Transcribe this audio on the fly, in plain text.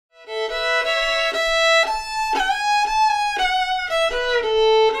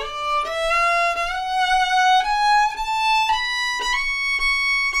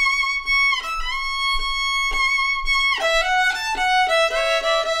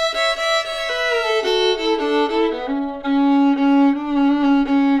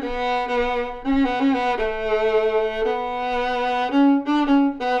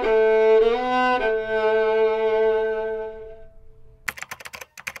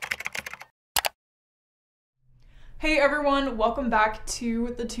Hey everyone, welcome back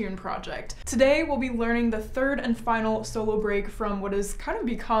to the Tune Project. Today we'll be learning the third and final solo break from what has kind of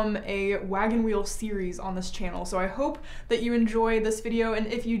become a Wagon Wheel series on this channel. So I hope that you enjoy this video, and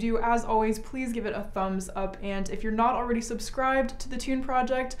if you do, as always, please give it a thumbs up. And if you're not already subscribed to the Tune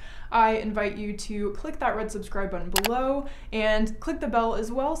Project, I invite you to click that red subscribe button below and click the bell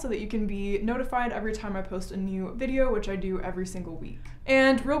as well so that you can be notified every time I post a new video, which I do every single week.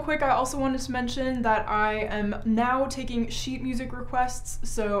 And real quick, I also wanted to mention that I am now taking sheet music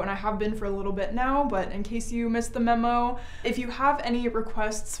requests, and I have been for a little bit now, but in case you missed the memo, if you have any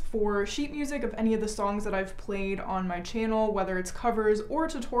requests for sheet music of any of the songs that I've played on my channel, whether it's covers or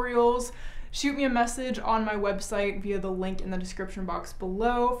tutorials, shoot me a message on my website via the link in the description box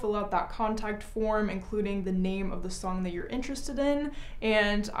below. Fill out that contact form, including the name of the song that you're interested in,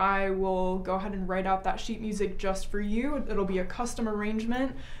 and I will go ahead and write out that sheet music just for you. It'll be a custom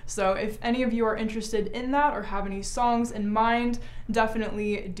arrangement, so if any of you are interested in that or have any songs in mind,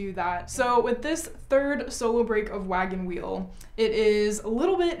 definitely do that. So with this third solo break of Wagon Wheel, it is a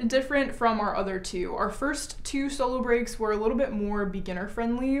little bit different from our other two. Our first two solo breaks were a little bit more beginner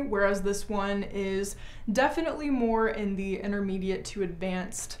friendly, whereas this one is definitely more in the intermediate to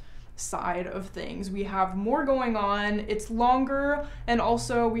advanced side of things. We have more going on, it's longer, and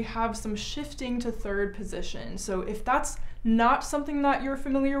also we have some shifting to third position. So if that's not something that you're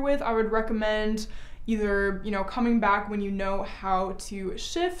familiar with, I would recommend either, coming back when you know how to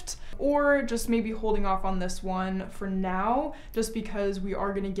shift, or just maybe holding off on this one for now, just because we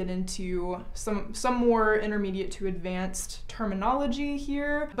are going to get into some more intermediate to advanced terminology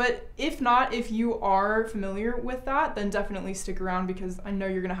here. But if not, if you are familiar with that, then definitely stick around because I know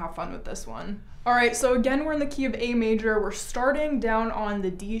you're going to have fun with this one. All right, so again, we're in the key of A major. We're starting down on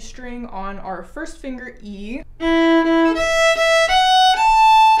the D string on our first finger, E.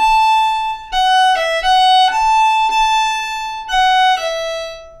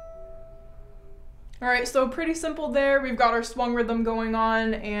 Alright, so pretty simple there. We've got our swung rhythm going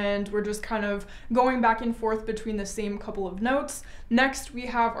on, and we're just kind of going back and forth between the same couple of notes. Next, we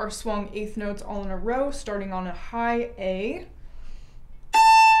have our swung eighth notes all in a row, starting on a high A.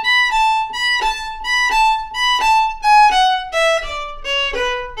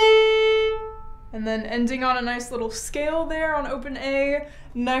 And then ending on a nice little scale there on open A.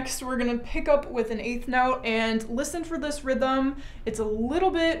 Next, we're gonna pick up with an eighth note, and listen for this rhythm. It's a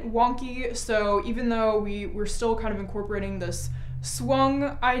little bit wonky, so even though we're still kind of incorporating this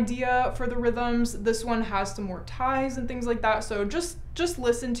swung idea for the rhythms, this one has some more ties and things like that, so just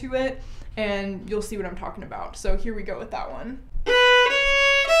listen to it and you'll see what I'm talking about. So here we go with that one.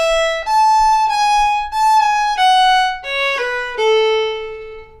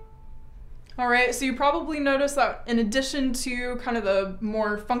 Alright, so you probably noticed that in addition to kind of the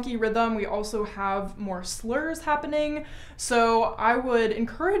more funky rhythm, we also have more slurs happening. So I would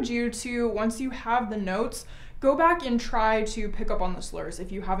encourage you to, once you have the notes, go back and try to pick up on the slurs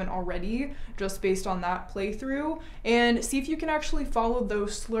if you haven't already, just based on that playthrough, and see if you can actually follow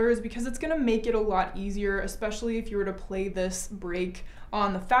those slurs, because it's gonna make it a lot easier, especially if you were to play this break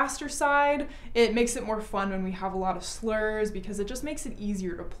on the faster side. It makes it more fun when we have a lot of slurs because it just makes it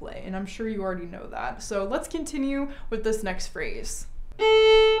easier to play, and I'm sure you already know that. So let's continue with this next phrase.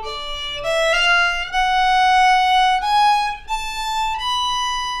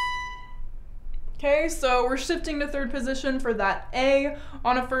 Okay, so we're shifting to third position for that A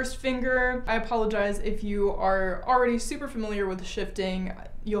on a first finger. I apologize if you are already super familiar with shifting.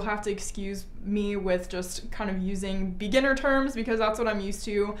 You'll have to excuse me with just kind of using beginner terms because that's what I'm used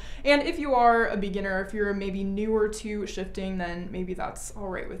to. And if you are a beginner, if you're maybe newer to shifting, then maybe that's all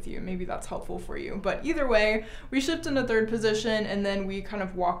right with you. Maybe that's helpful for you. But either way, we shift into third position, and then we kind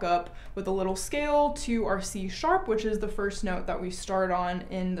of walk up with a little scale to our C sharp, which is the first note that we start on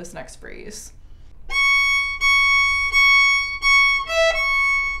in this next phrase.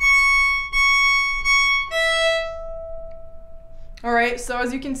 Alright, so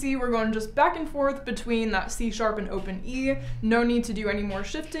as you can see, we're going just back and forth between that C sharp and open E. No need to do any more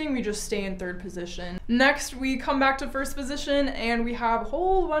shifting, we just stay in third position. Next, we come back to first position, and we have a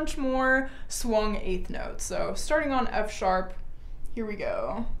whole bunch more swung eighth notes. So starting on F sharp, here we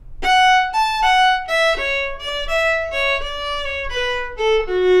go.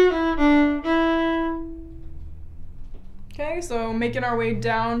 Okay, Okay, so making our way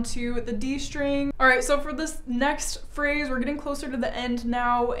down to the D string. All right, so for this next phrase, we're getting closer to the end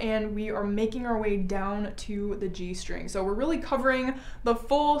now, and we are making our way down to the G string. So we're really covering the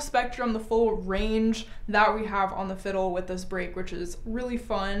full spectrum, the full range that we have on the fiddle with this break, which is really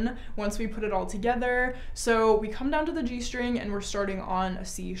fun once we put it all together. So we come down to the G string and we're starting on a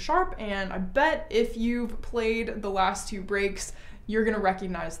C sharp, and I bet if you've played the last two breaks, you're gonna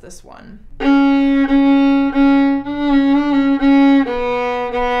recognize this one.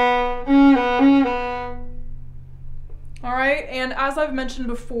 Alright, and as I've mentioned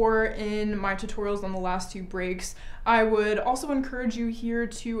before in my tutorials on the last two breaks, I would also encourage you here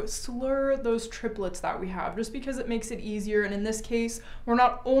to slur those triplets that we have, just because it makes it easier. And in this case, we're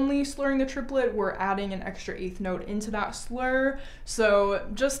not only slurring the triplet, we're adding an extra eighth note into that slur. So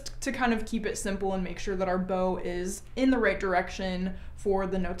just to kind of keep it simple and make sure that our bow is in the right direction for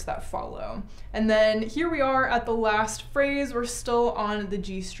the notes that follow. And then here we are at the last phrase. We're still on the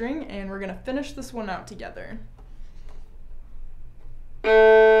G string, and we're gonna finish this one out together.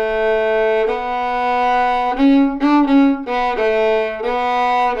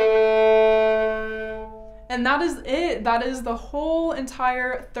 And that is it. That is the whole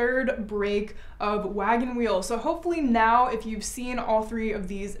entire third break of Wagon Wheel. So hopefully now, if you've seen all three of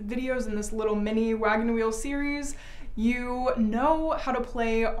these videos in this little mini Wagon Wheel series, you know how to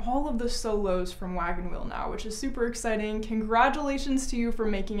play all of the solos from Wagon Wheel now, which is super exciting. Congratulations to you for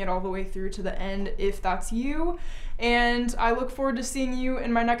making it all the way through to the end, if that's you. And I look forward to seeing you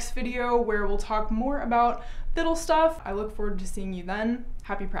in my next video where we'll talk more about fiddle stuff. I look forward to seeing you then.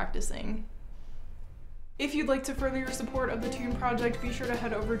 Happy practicing. If you'd like to further your support of the Tune Project, be sure to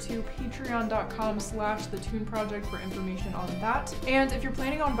head over to patreon.com/thetuneproject for information on that. And if you're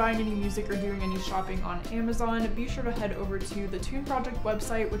planning on buying any music or doing any shopping on Amazon, be sure to head over to the Tune Project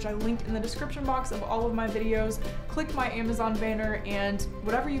website, which I linked in the description box of all of my videos. Click my Amazon banner, and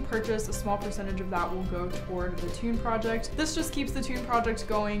whatever you purchase, a small percentage of that will go toward the Tune Project. This just keeps the Tune Project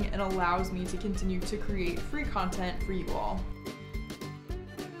going and allows me to continue to create free content for you all.